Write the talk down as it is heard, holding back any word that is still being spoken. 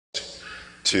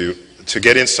to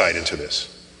get insight into this.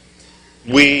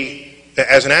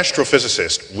 As an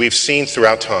astrophysicist, we've seen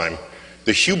throughout time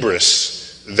the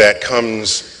hubris that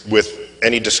comes with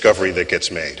any discovery that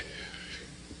gets made,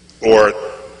 or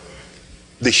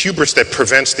the hubris that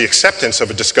prevents the acceptance of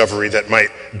a discovery that might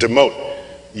demote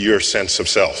your sense of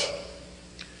self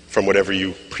from whatever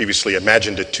you previously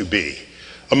imagined it to be.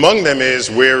 Among them is,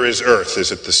 where is Earth?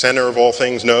 Is it the center of all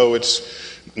things? No,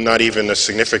 it's not even a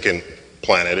significant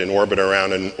planet in orbit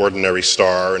around an ordinary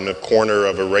star in the corner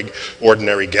of a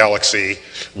ordinary galaxy,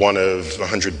 one of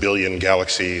 100 billion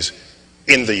galaxies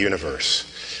in the universe.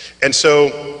 And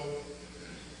so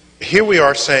here we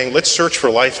are saying, let's search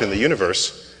for life in the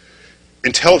universe,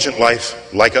 intelligent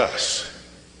life like us.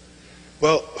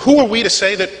 Well, who are we to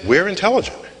say that we're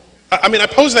intelligent? I mean, I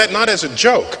pose that not as a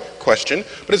joke question,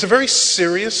 but as a very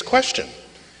serious question.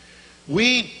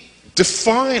 We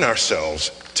define ourselves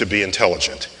to be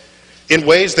intelligent in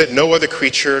ways that no other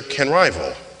creature can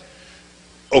rival.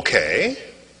 Okay,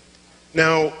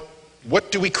 now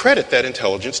what do we credit that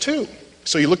intelligence to?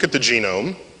 So you look at the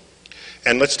genome,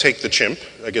 and let's take the chimp.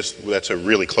 I guess that's a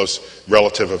really close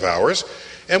relative of ours.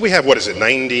 And we have, what is it,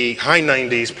 high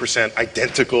 90s%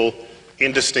 identical,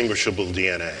 indistinguishable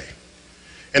DNA.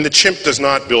 And the chimp does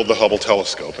not build the Hubble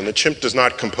telescope, and the chimp does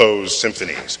not compose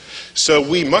symphonies. So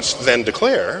we must then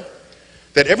declare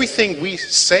that everything we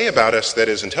say about us that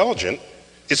is intelligent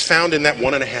is found in that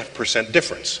 1.5%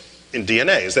 difference in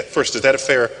DNA. Is that a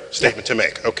fair statement to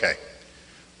make? Okay.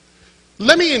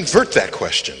 Let me invert that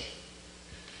question.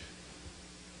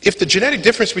 If the genetic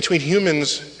difference between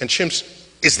humans and chimps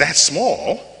is that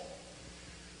small,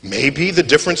 maybe the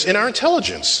difference in our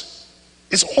intelligence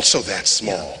is also that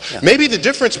small. Maybe the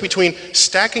difference between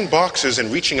stacking boxes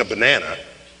and reaching a banana,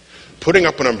 putting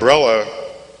up an umbrella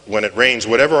when it rains,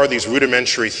 whatever are these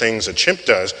rudimentary things a chimp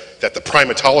does that the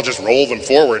primatologists roll them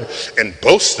forward and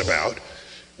boast about,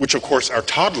 which of course our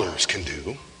toddlers can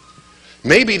do,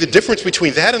 maybe the difference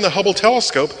between that and the Hubble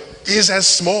telescope is as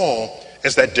small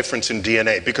as that difference in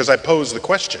DNA. Because I pose the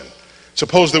question,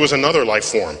 suppose there was another life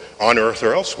form on Earth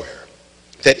or elsewhere,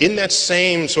 that in that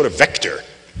same sort of vector,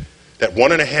 that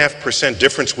 1.5%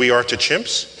 difference we are to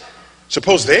chimps,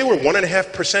 suppose they were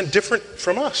 1.5% different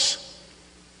from us.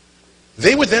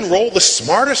 They would then roll the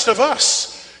smartest of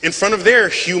us in front of their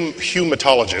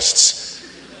humatologists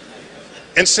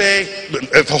and say,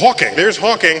 there's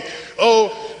Hawking,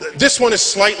 oh, this one is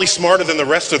slightly smarter than the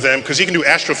rest of them because he can do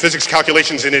astrophysics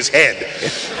calculations in his head.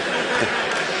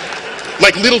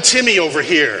 Like little Timmy over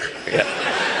here.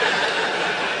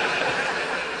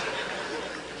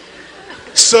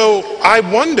 So I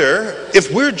wonder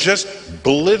if we're just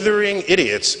blithering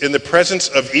idiots in the presence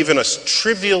of even a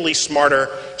trivially smarter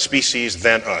species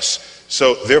than us.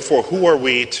 So therefore, who are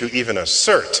we to even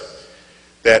assert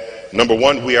that, number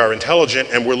one, we are intelligent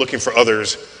and we're looking for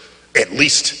others at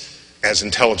least as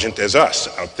intelligent as us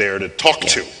out there to talk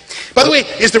to? By the way,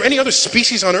 is there any other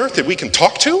species on Earth that we can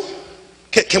talk to?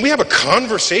 Can we have a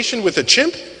conversation with a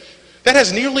chimp? That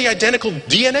has nearly identical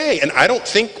DNA, and I don't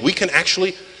think we can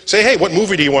actually say, hey, what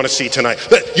movie do you want to see tonight?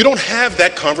 But you don't have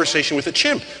that conversation with a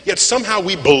chimp. Yet somehow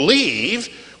we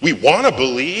want to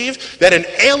believe that an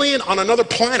alien on another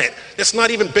planet that's not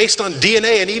even based on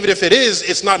DNA, and even if it is,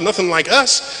 it's not nothing like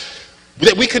us,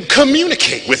 that we could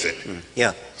communicate with it.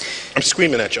 Yeah. I'm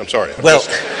screaming at you, I'm sorry. Well,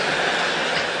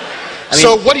 I mean,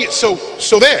 so what do you, so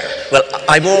there. Well,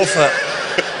 I'm all for,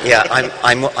 yeah,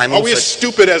 I'm all Are we as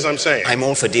stupid as I'm saying? I'm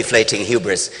all for deflating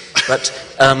hubris. But,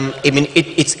 I mean,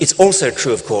 it's also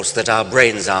true, of course, that our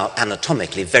brains are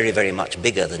anatomically very, very much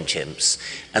bigger than chimps.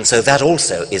 And so that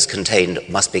also is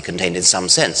must be contained in some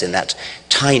sense in that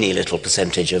tiny little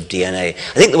percentage of DNA.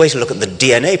 I think the way to look at the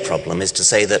DNA problem is to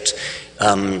say that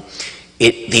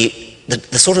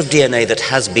the sort of DNA that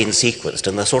has been sequenced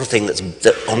and the sort of thing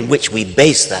on which we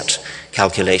base that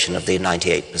calculation of the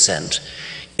 98%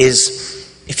 is,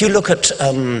 if you look at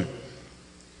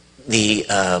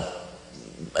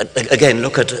again,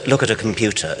 look at a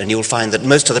computer, and you'll find that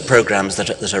most of the programs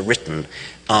that are written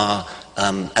are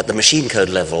at the machine code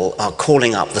level are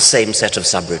calling up the same set of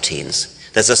subroutines.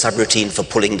 There's a subroutine for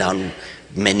pulling down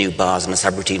menu bars and a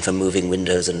subroutine for moving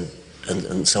windows and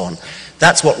so on.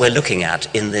 That's what we're looking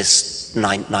at in this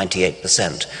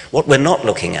 98%. What we're not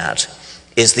looking at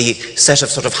is the set of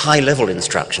sort of high-level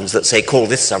instructions that say, call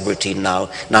this subroutine now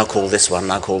call this one,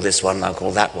 now call this one, now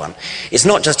call that one. It's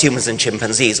not just humans and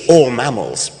chimpanzees. All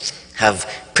mammals have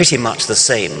pretty much the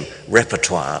same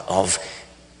repertoire of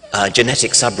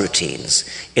genetic subroutines.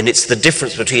 And it's the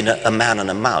difference between a man and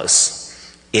a mouse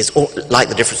is, like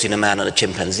the difference between a man and a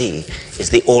chimpanzee, is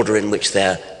the order in which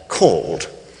they're called.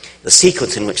 The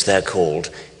sequence in which they're called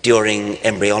during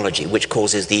embryology, which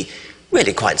causes the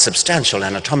really quite substantial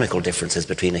anatomical differences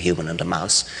between a human and a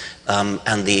mouse,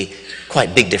 and the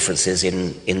quite big differences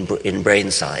in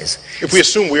brain size. If we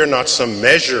assume we're not some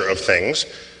measure of things,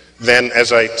 then,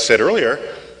 as I said earlier,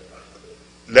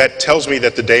 that tells me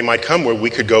that the day might come where we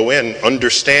could go in,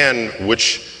 understand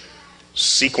which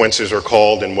sequences are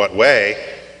called in what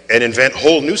way, and invent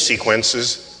whole new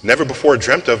sequences never before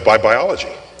dreamt of by biology.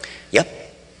 Yep,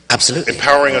 absolutely.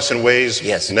 Empowering us in ways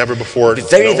never before known.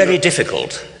 Very, very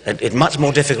difficult. It's much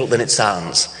more difficult than it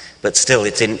sounds, but still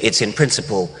it's in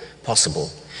principle possible.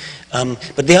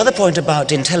 But the other point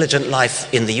about intelligent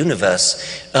life in the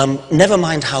universe, never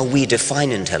mind how we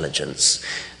define intelligence,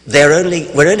 we're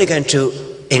only going to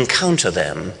encounter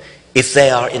them if they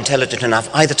are intelligent enough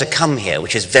either to come here,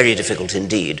 which is very difficult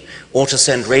indeed, or to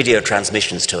send radio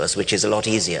transmissions to us, which is a lot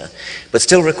easier, but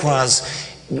still requires,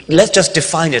 let's just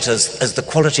define it as the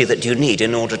quality that you need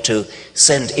in order to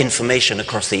send information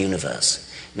across the universe.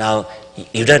 Now,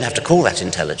 you don't have to call that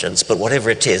intelligence, but whatever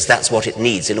it is, that's what it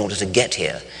needs in order to get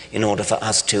here, in order for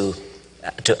us to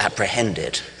apprehend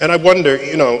it. And I wonder,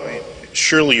 you know,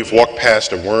 surely you've walked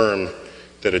past a worm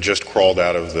that had just crawled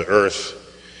out of the earth,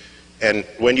 and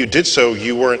when you did so,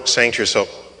 you weren't saying to yourself,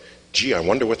 gee, I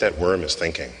wonder what that worm is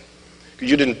thinking.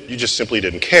 You just simply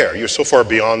didn't care. You're so far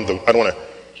beyond I don't want to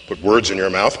put words in your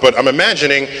mouth, but I'm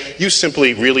imagining you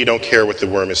simply really don't care what the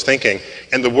worm is thinking.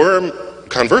 And the worm,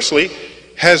 conversely,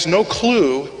 has no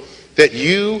clue that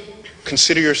you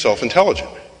consider yourself intelligent.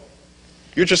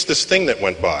 You're just this thing that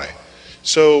went by.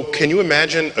 So can you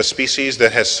imagine a species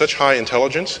that has such high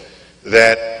intelligence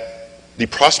that the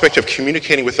prospect of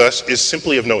communicating with us is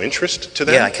simply of no interest to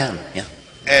them? Yeah, I can, yeah.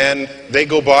 And they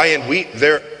go by and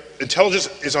their intelligence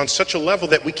is on such a level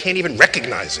that we can't even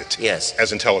recognize it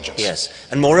as intelligence. Yes,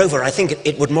 and moreover, I think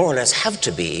it would more or less have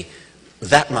to be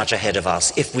that much ahead of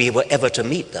us if we were ever to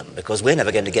meet them, because we're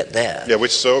never going to get there. Yeah, we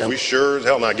sure as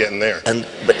hell not getting there.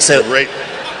 Great.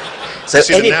 So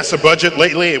see the NASA budget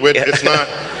lately? It's not.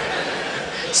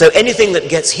 So anything that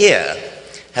gets here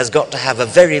has got to have a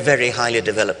very, very highly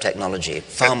developed technology,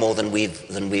 far more than we've.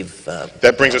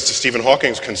 That brings us to Stephen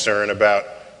Hawking's concern about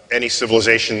any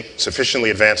civilization sufficiently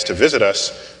advanced to visit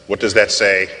us. What does that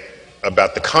say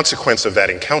about the consequence of that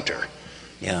encounter?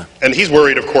 Yeah. And he's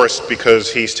worried, of course,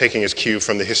 because he's taking his cue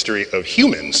from the history of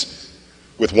humans,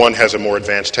 with one has a more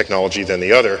advanced technology than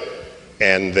the other,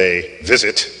 and they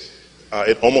visit.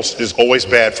 It almost is always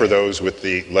bad for those with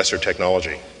the lesser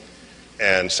technology.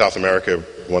 And South America,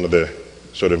 one of the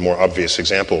sort of more obvious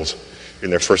examples in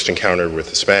their first encounter with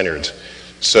the Spaniards.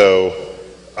 So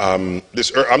I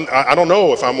don't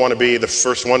know if I want to be the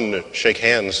first one to shake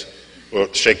hands,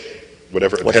 or shake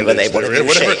whatever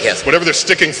they're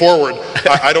sticking forward.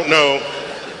 I don't know.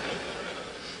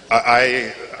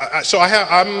 I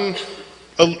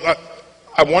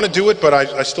want to do it, but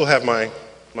I still have my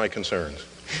concerns.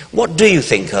 What do you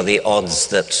think are the odds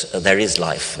that there is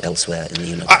life elsewhere in the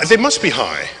universe? They must be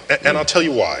high, and I'll tell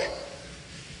you why.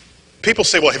 People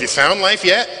say, well, have you found life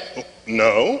yet?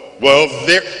 No. Well,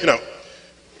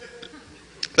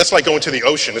 that's like going to the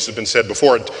ocean. This has been said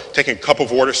before, taking a cup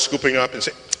of water, scooping up, and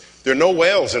saying, there are no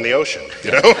whales in the ocean,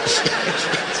 you know?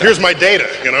 Here's my data,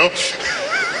 you know?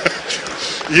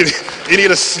 You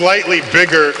need a slightly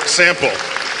bigger sample.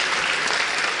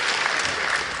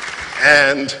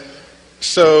 And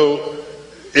so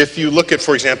if you look at,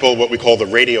 for example, what we call the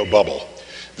radio bubble,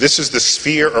 this is the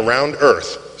sphere around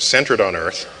Earth, centered on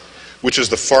Earth, which is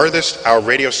the farthest our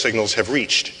radio signals have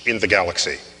reached in the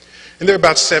galaxy. And they're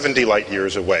about 70 light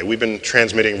years away. We've been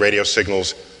transmitting radio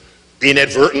signals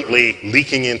inadvertently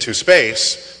leaking into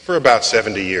space for about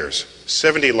 70 years.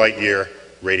 70 light year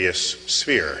radius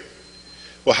sphere.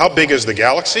 Well, how big is the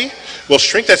galaxy? Well,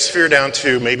 shrink that sphere down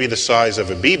to maybe the size of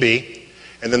a BB,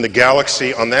 and then the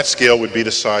galaxy on that scale would be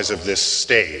the size of this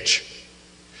stage.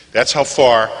 That's how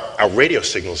far our radio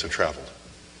signals have traveled.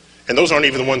 And those aren't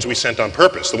even the ones we sent on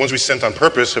purpose. The ones we sent on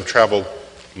purpose have traveled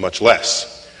much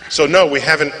less. So no, we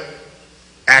haven't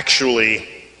actually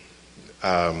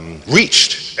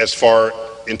reached as far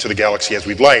into the galaxy as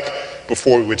we'd like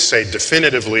before we would say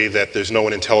definitively that there's no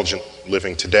one intelligent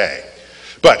living today.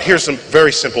 But here's some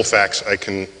very simple facts. I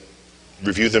can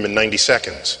review them in 90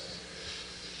 seconds.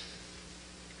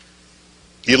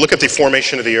 You look at the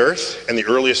formation of the Earth and the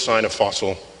earliest sign of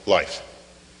fossil life.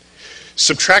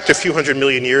 Subtract a few hundred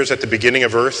million years at the beginning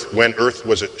of Earth, when Earth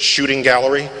was a shooting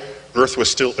gallery. Earth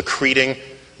was still accreting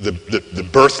the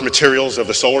birth materials of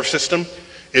the solar system.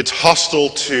 It's hostile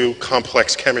to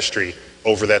complex chemistry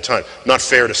over that time. Not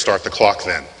fair to start the clock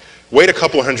then. Wait a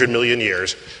couple of 100 million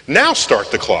years. Now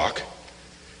start the clock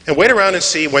and wait around and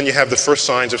see when you have the first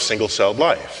signs of single-celled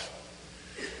life.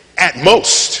 at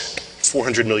most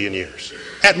 400 million years.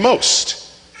 At most.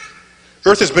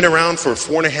 Earth has been around for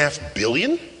 4.5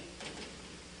 billion.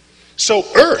 So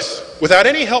Earth, without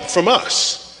any help from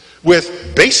us,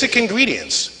 with basic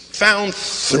ingredients found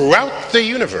throughout the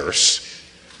universe,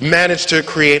 managed to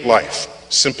create life,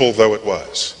 simple though it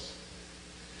was.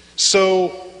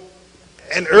 So,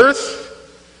 and Earth,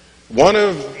 one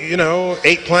of,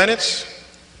 8 planets,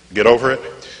 get over it.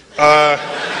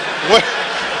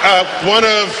 One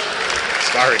of,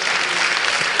 sorry.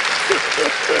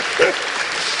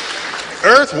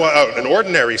 Earth, an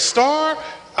ordinary star,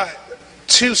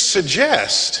 to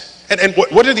suggest, and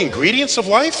what are the ingredients of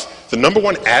life? The number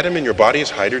 1 atom in your body is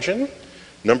hydrogen.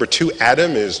 Number 2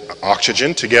 atom is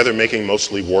oxygen, together making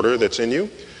mostly water that's in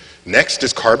you. Next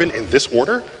is carbon in this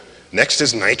order. Next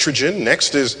is nitrogen.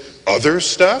 Next is other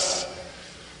stuff.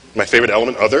 My favorite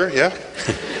element, other, yeah.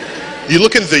 You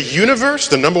look in the universe,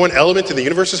 the number 1 element in the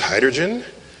universe is hydrogen.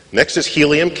 Next is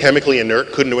helium, chemically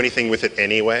inert, couldn't do anything with it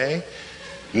anyway.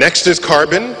 Next is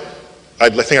carbon. I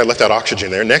think I left out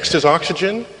oxygen there. Next is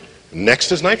oxygen.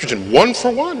 Next is nitrogen. 1 for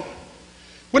 1.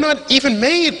 We're not even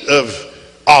made of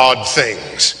odd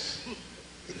things.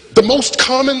 The most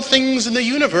common things in the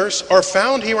universe are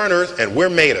found here on Earth, and we're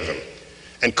made of them.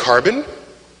 And carbon,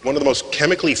 one of the most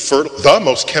chemically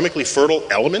fertile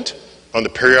element on the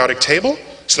periodic table.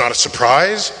 It's not a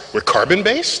surprise. We're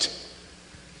carbon-based.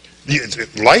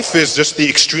 Life is just the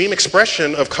extreme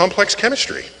expression of complex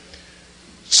chemistry.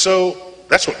 So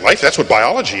that's what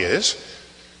biology is.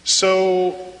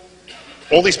 So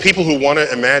all these people who want to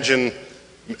imagine,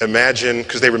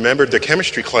 because they remembered their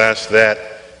chemistry class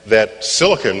that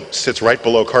silicon sits right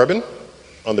below carbon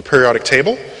on the periodic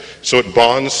table. So it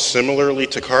bonds similarly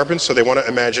to carbon, so they want to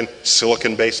imagine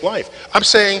silicon-based life. I'm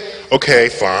saying, okay,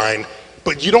 fine,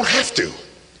 but you don't have to.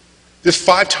 There's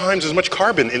 5 times as much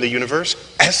carbon in the universe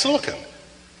as silicon.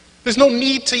 There's no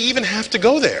need to even have to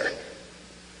go there.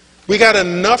 We got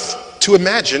enough to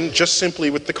imagine just simply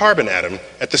with the carbon atom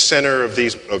at the center of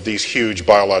these huge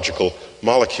biological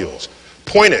molecules.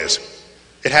 Point is,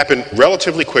 it happened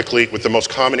relatively quickly with the most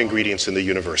common ingredients in the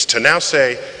universe. To now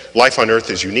say life on Earth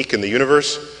is unique in the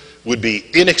universe would be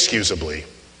inexcusably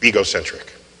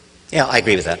egocentric. Yeah, I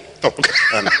agree with that. Oh, okay.